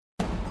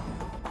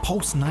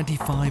Pulse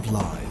 95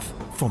 Live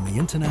from the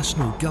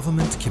International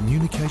Government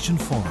Communication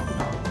Forum.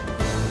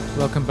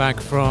 Welcome back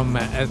from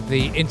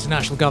the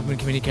International Government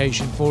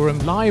Communication Forum,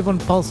 live on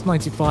Pulse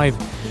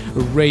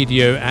 95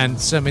 Radio, and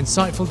some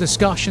insightful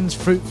discussions,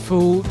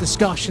 fruitful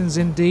discussions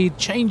indeed.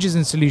 Changes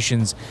and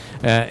solutions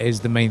is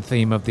the main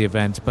theme of the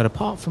event. But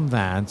apart from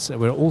that,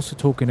 we're also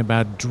talking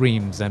about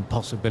dreams and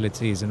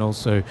possibilities, and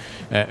also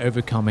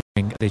overcoming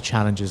the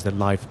challenges that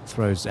life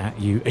throws at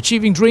you.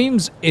 Achieving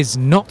dreams is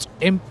not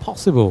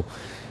impossible.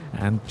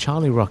 And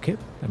Charlie Rocket,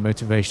 a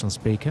motivational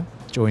speaker,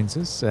 joins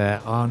us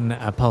on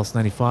Pulse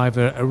 95.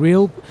 A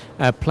real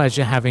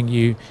pleasure having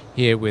you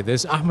here with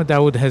us. Ahmed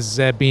Dawood has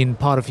been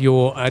part of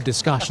your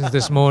discussions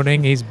this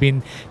morning.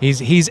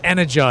 He's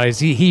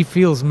energized. He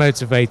feels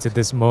motivated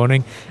this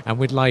morning, and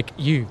we'd like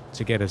you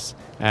to get us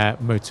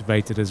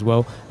motivated as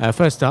well.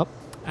 First up,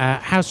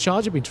 how's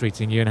Sharjah been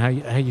treating you, and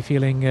how you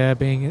feeling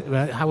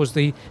how was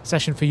the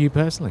session for you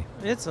personally?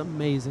 It's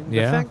amazing.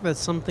 Yeah. The fact that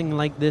something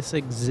like this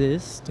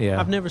exists. Yeah.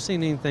 I've never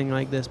seen anything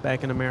like this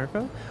back in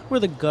America, where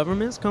the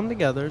governments come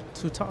together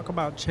to talk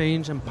about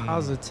change and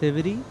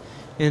positivity,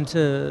 and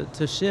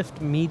to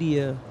shift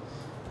media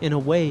in a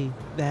way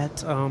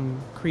that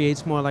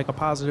creates more like a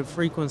positive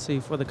frequency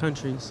for the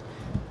countries.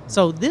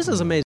 So this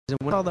is amazing.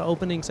 When I saw the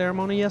opening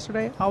ceremony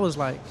yesterday, I was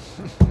like,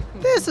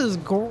 this is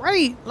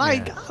great.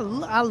 Like, yeah.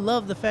 I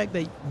love the fact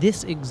that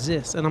this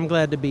exists, and I'm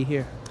glad to be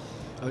here.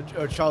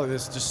 Charlie,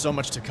 there's just so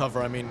much to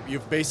cover. I mean,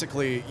 you've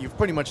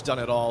pretty much done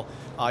it all.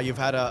 You've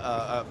had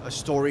a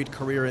storied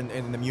career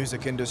in the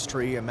music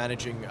industry, and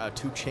managing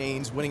 2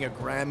 Chainz, winning a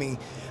Grammy.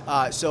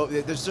 So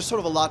there's just sort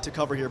of a lot to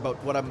cover here. But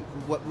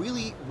what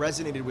really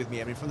resonated with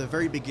me, I mean, from the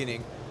very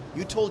beginning,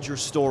 you told your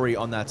story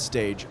on that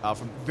stage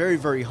from very,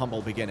 very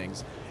humble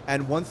beginnings.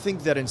 And one thing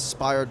that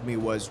inspired me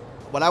was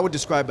what I would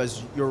describe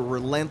as your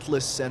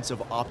relentless sense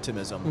of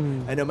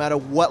optimism. And no matter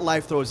what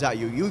life throws at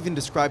you, you even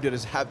described it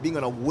as being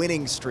on a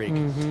winning streak.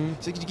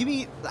 So could you give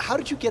me, how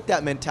did you get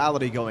that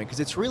mentality going?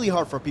 Because it's really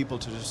hard for people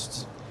to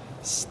just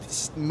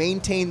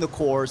maintain the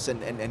course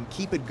and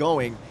keep it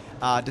going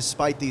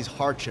despite these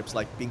hardships,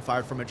 like being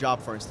fired from a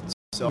job, for instance.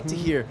 So to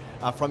hear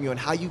from you and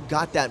how you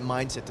got that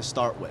mindset to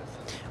start with.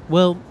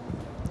 Well,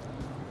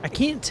 I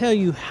can't tell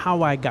you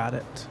how I got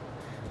it,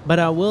 but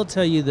I will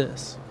tell you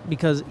this,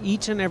 because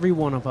each and every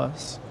one of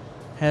us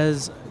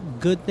has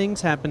good things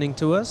happening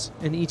to us,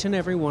 and each and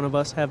every one of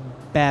us have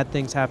bad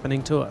things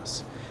happening to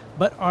us.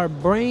 But our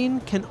brain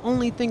can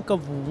only think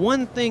of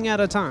one thing at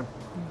a time.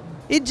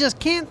 It just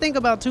can't think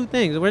about 2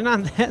 things. We're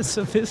not that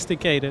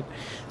sophisticated.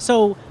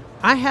 So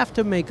I have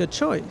to make a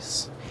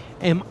choice.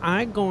 Am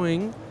I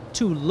going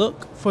to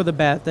look for the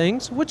bad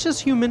things, which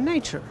is human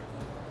nature?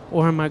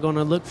 Or am I going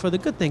to look for the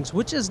good things,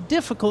 which is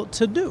difficult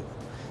to do?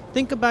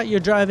 Think about you're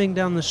driving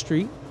down the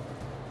street,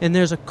 and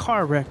there's a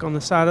car wreck on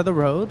the side of the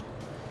road,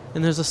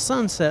 and there's a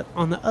sunset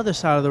on the other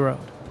side of the road.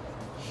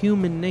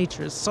 Human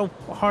nature is so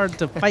hard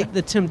to fight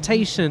the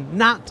temptation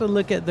not to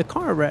look at the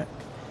car wreck.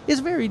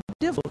 It's very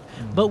difficult.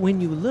 But when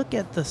you look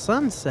at the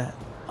sunset,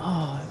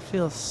 oh, it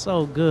feels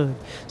so good.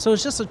 So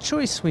it's just a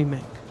choice we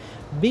make.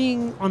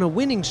 Being on a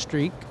winning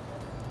streak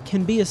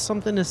can be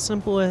something as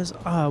simple as,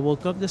 I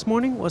woke up this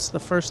morning, what's the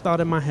first thought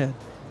in my head?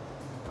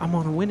 I'm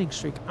on a winning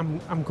streak.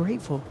 I'm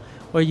grateful.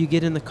 Or you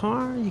get in the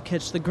car, you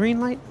catch the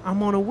green light,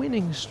 I'm on a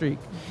winning streak.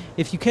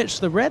 If you catch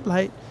the red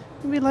light,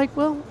 you'll be like,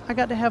 well, I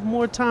got to have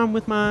more time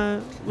with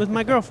my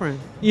girlfriend.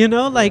 You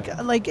know,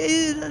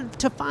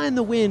 to find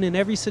the win in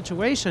every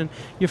situation,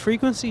 your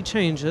frequency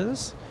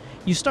changes.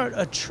 You start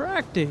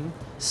attracting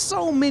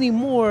so many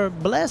more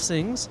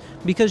blessings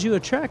because you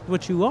attract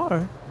what you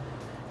are.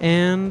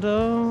 And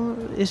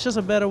it's just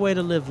a better way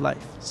to live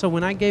life. So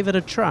when I gave it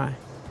a try,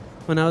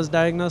 when I was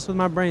diagnosed with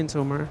my brain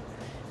tumor,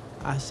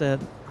 I said,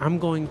 I'm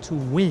going to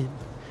win.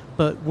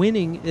 But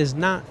winning is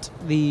not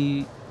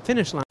the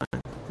finish line.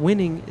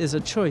 Winning is a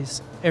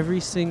choice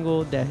every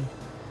single day.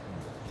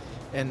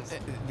 And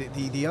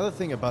the other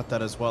thing about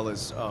that as well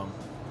is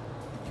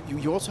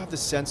you also have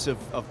this sense of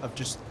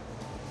just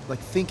like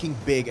thinking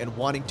big and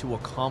wanting to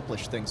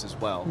accomplish things as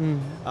well.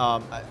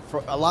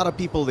 For a lot of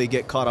people, they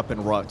get caught up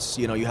in ruts.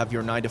 You know, you have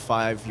your 9 to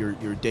 5,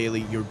 your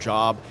daily, your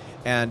job,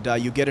 and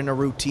you get in a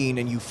routine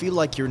and you feel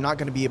like you're not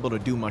going to be able to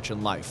do much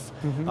in life.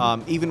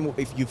 Even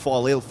if you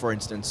fall ill, for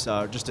instance,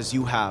 just as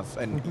you have.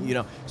 And, you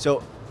know,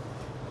 so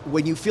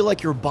when you feel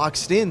like you're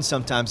boxed in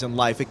sometimes in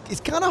life,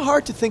 it's kind of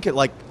hard to think it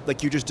like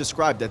you just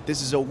described, that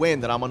this is a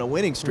win, that I'm on a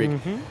winning streak.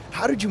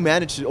 How did you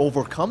manage to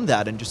overcome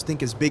that and just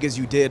think as big as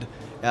you did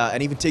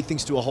and even take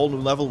things to a whole new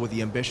level with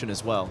the ambition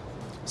as well?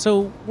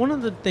 So one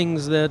of the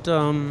things that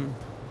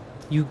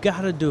you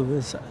got to do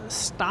is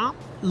stop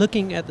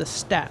looking at the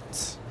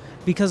stats,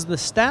 because the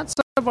stats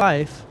of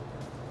life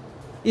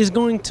is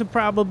going to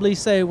probably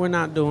say we're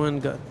not doing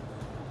good.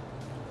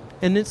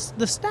 And it's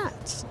the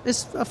stats.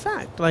 It's a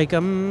fact. Like,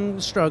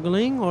 I'm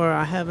struggling, or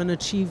I haven't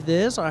achieved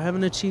this, or I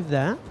haven't achieved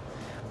that.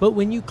 But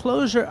when you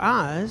close your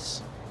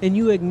eyes and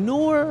you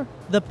ignore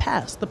the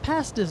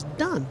past is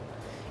done.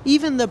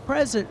 Even the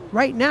present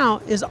right now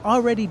is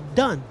already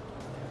done.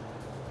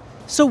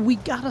 So we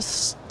got to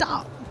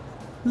stop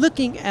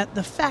looking at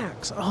the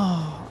facts.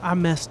 Oh, I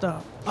messed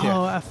up. Yeah.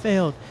 Oh, I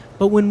failed.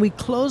 But when we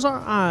close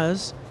our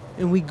eyes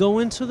and we go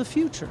into the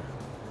future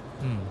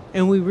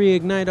and we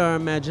reignite our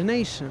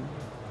imagination,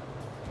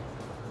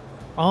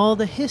 all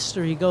the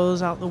history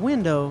goes out the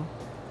window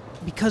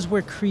because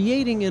we're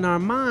creating in our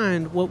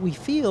mind what we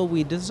feel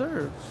we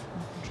deserve.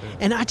 True.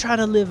 And I try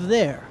to live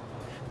there.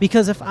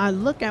 Because if I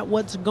look at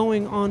what's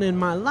going on in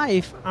my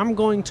life, I'm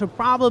going to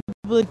probably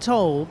be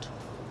told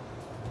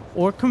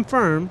or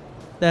confirm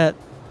that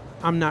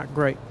I'm not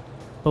great.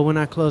 But when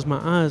I close my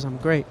eyes, I'm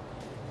great.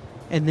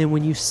 And then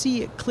when you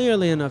see it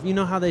clearly enough, you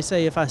know how they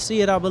say, if I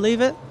see it, I'll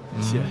believe it?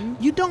 Yeah.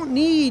 You don't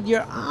need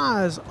your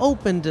eyes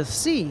open to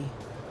see.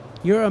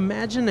 Your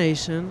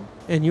imagination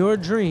and your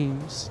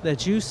dreams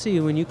that you see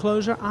when you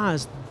close your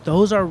eyes,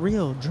 those are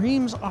real.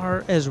 Dreams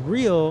are as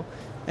real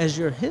as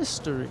your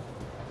history.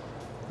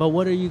 But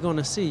what are you going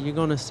to see? You're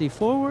going to see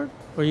forward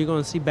or you're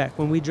going to see back.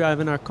 When we drive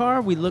in our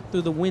car, we look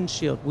through the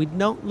windshield. We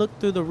don't look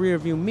through the rear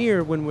view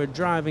mirror when we're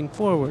driving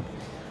forward.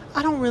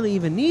 I don't really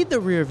even need the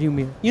rear view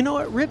mirror. You know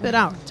what? Rip it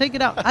out. Take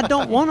it out. I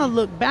don't want to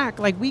look back.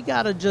 Like, we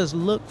got to just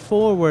look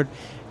forward.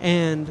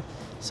 And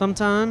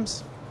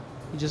sometimes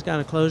you just got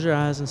to close your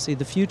eyes and see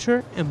the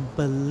future and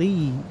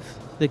believe.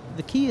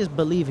 The key is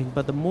believing,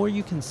 but the more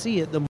you can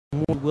see it, the more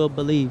you will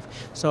believe.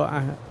 So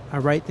I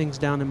write things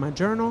down in my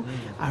journal.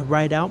 I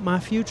write out my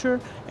future,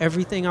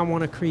 everything I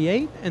want to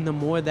create, and the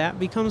more that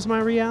becomes my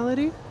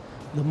reality,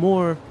 the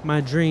more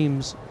my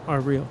dreams are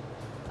real.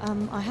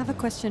 I have a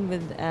question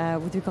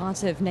with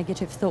regards of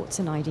negative thoughts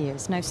and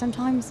ideas. Now,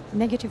 sometimes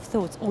negative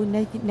thoughts or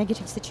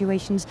negative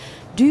situations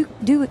do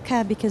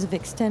occur because of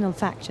external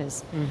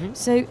factors. Mm-hmm.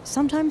 So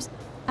sometimes,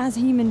 as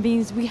human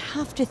beings, we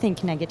have to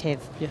think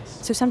negative. Yes.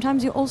 So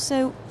sometimes you're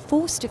also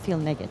forced to feel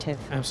negative.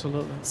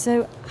 Absolutely.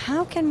 So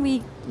how can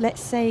we,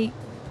 let's say,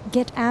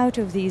 get out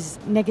of these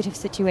negative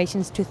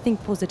situations to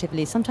think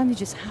positively? Sometimes you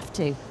just have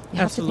to. You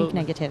have to think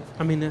negative.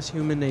 I mean, that's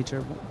human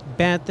nature.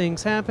 Bad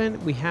things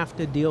happen. We have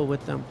to deal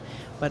with them.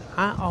 But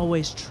I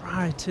always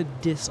try to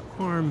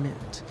disarm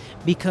it,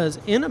 because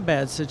in a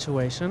bad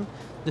situation,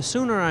 the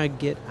sooner I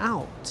get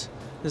out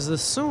is the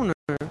sooner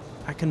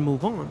I can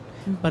move on.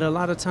 Mm-hmm. But a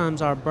lot of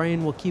times our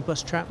brain will keep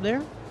us trapped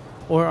there,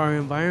 or our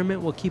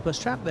environment will keep us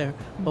trapped there.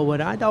 But what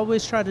I'd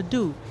always try to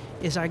do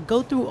is I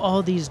go through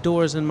all these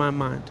doors in my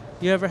mind.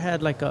 You ever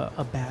had like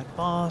a bad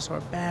boss or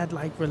a bad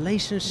like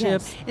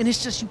relationship? Yes. And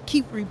it's just you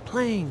keep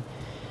replaying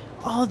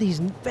all these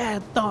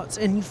bad thoughts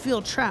and you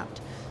feel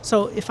trapped.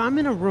 So if I'm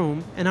in a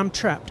room and I'm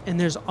trapped and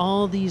there's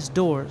all these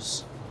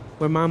doors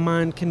where my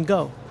mind can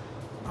go,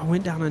 I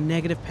went down a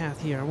negative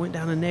path here, I went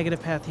down a negative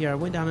path here, I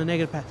went down a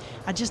negative path.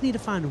 I just need to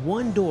find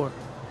one door.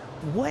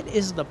 What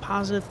is the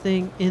positive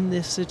thing in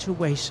this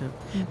situation?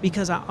 Mm-hmm.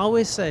 Because I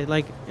always say,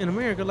 like in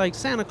America, like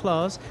Santa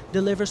Claus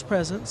delivers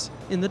presents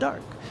in the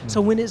dark. So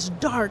when it's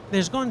dark,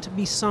 there's going to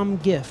be some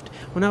gift.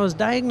 When I was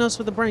diagnosed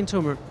with a brain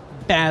tumor,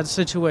 bad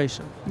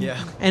situation.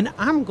 Yeah. And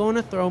I'm going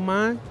to throw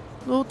my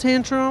little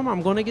tantrum.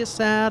 I'm going to get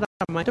sad.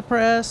 I might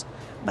depressed.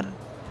 But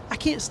I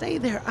can't stay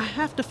there. I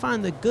have to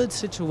find the good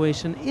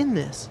situation in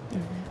this.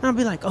 And I'll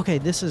be like, okay,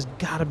 this has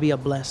got to be a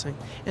blessing.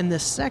 And the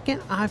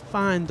second I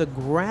find the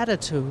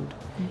gratitude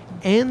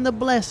and the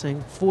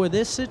blessing for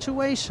this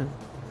situation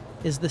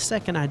is the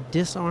second I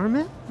disarm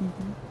it,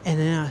 and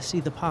then I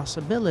see the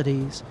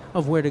possibilities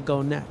of where to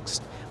go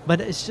next.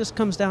 But it just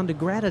comes down to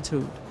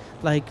gratitude.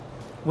 Like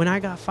when I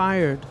got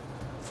fired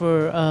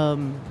for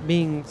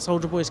being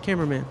Soulja Boy's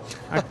cameraman,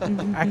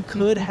 I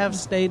could have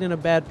stayed in a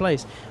bad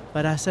place.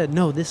 But I said,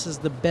 no, this is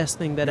the best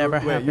thing that ever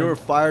happened. You were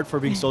fired for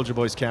being Soulja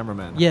Boy's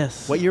cameraman.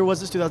 Yes. What year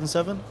was this,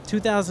 2007?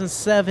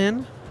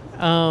 2007.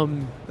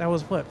 That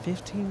was what,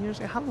 15 years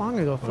ago? How long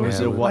ago? Oh,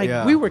 yeah.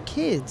 Like we were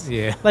kids.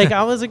 Yeah. Like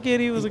I was a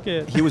kid, he was a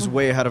kid. He was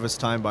way ahead of his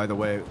time, by the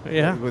way.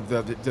 Yeah. With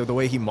the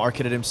way he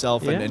marketed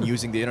himself Yeah. and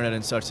using the internet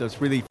and such. So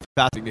it's really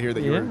fascinating to hear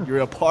that Yeah.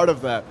 you're a part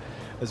of that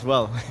as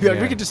well. Yeah.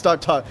 We could just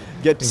get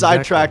Exactly.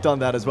 sidetracked on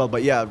that as well.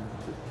 But yeah.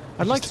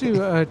 I'd like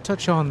to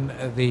touch on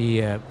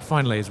the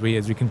finally as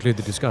we conclude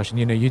the discussion.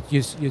 You know,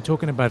 you're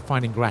talking about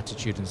finding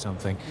gratitude in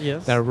something.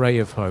 Yes. That ray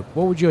of hope.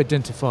 What would you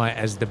identify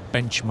as the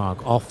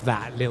benchmark of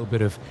that little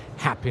bit of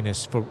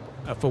happiness for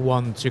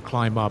one to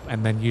climb up,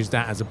 and then use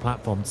that as a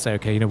platform to say,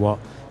 okay, you know what,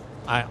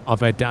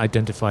 I've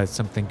identified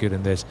something good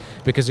in this,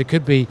 because it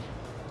could be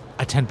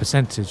a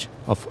 10%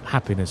 of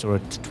happiness, or a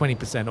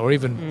 20%, or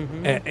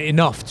even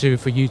enough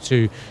for you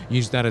to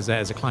use that as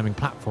a climbing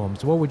platform.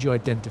 So what would you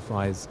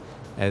identify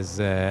as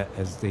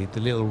the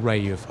little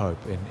ray of hope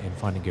in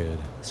finding good?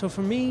 So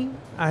for me,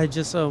 I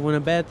just when a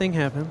bad thing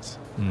happens,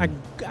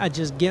 I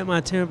just get my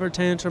temper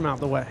tantrum out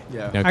the way.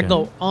 Yeah. Okay. I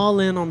go all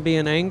in on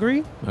being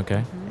angry,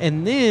 Okay.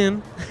 and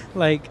then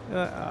like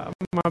my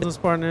business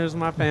partners,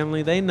 my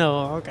family, they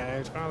know,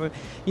 okay,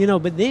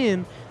 but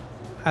then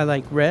I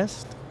like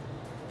rest,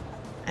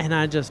 and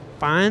I just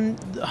find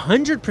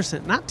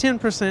 100%, not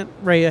 10%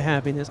 ray of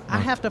happiness. I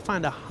have to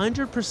find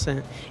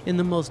 100% in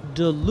the most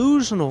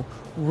delusional,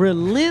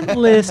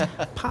 relentless,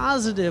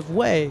 positive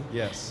way.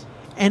 Yes.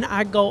 And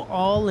I go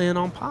all in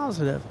on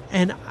positive.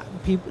 And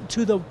people,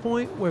 to the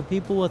point where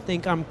people will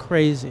think I'm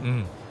crazy.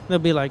 They'll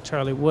be like,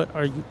 Charlie, what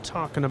are you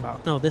talking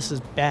about? No, this is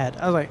bad.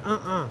 I was like,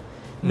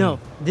 no,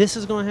 this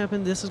is going to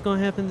happen. This is going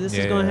to happen. This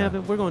is going to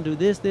happen. We're going to do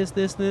this.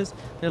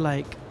 They're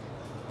like,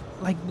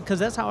 because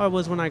that's how I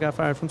was when I got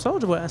fired from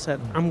Soulja Boy. I said,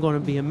 I'm going to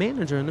be a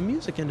manager in the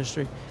music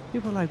industry.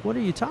 People are like, what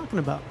are you talking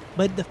about?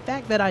 But the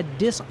fact that I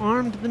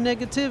disarmed the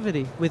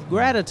negativity with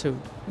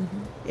gratitude,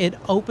 it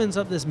opens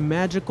up this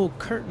magical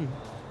curtain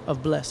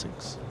of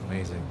blessings.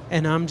 Amazing.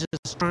 And I'm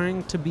just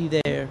trying to be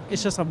there.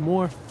 It's just a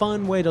more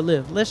fun way to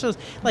live. Let's just,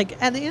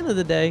 like, at the end of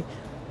the day,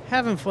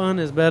 having fun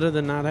is better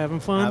than not having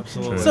fun.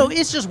 Absolutely. So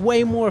it's just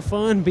way more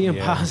fun being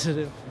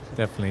positive.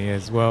 Definitely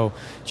is. Well,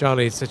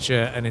 Charlie, it's such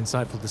an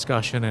insightful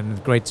discussion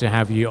and great to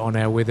have you on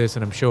air with us,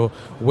 and I'm sure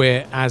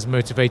we're as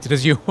motivated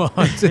as you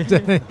are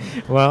today.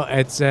 Well,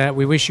 it's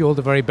we wish you all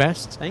the very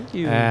best. Thank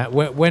you.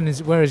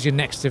 Where is your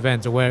next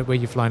event, or where are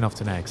you flying off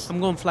to next? I'm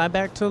going to fly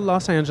back to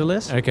Los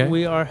Angeles. Okay.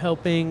 We are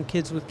helping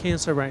kids with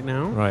cancer right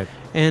now. Right.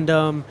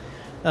 And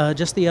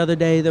just the other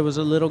day, there was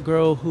a little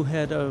girl who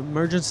had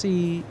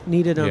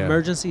needed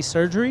emergency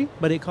surgery,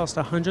 but it cost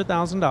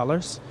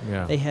 $100,000.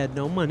 Yeah. They had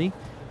no money.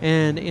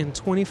 And in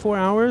 24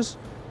 hours,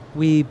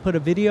 we put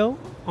a video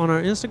on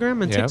our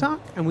Instagram and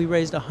TikTok, and we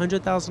raised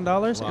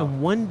 $100,000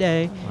 in one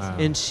day. Wow.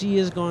 And she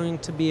is going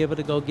to be able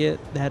to go get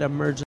that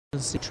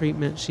emergency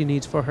treatment she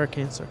needs for her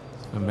cancer.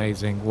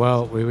 Amazing.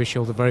 Well, we wish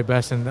you all the very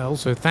best, and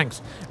also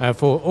thanks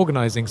for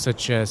organising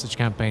such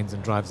campaigns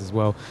and drives as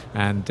well.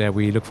 And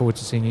we look forward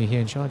to seeing you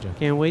here in Sharjah.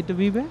 Can't wait to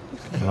be back.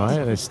 All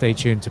right, let's stay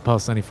tuned to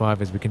Pulse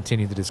 95 as we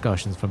continue the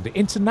discussions from the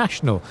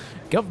International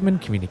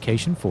Government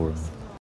Communication Forum.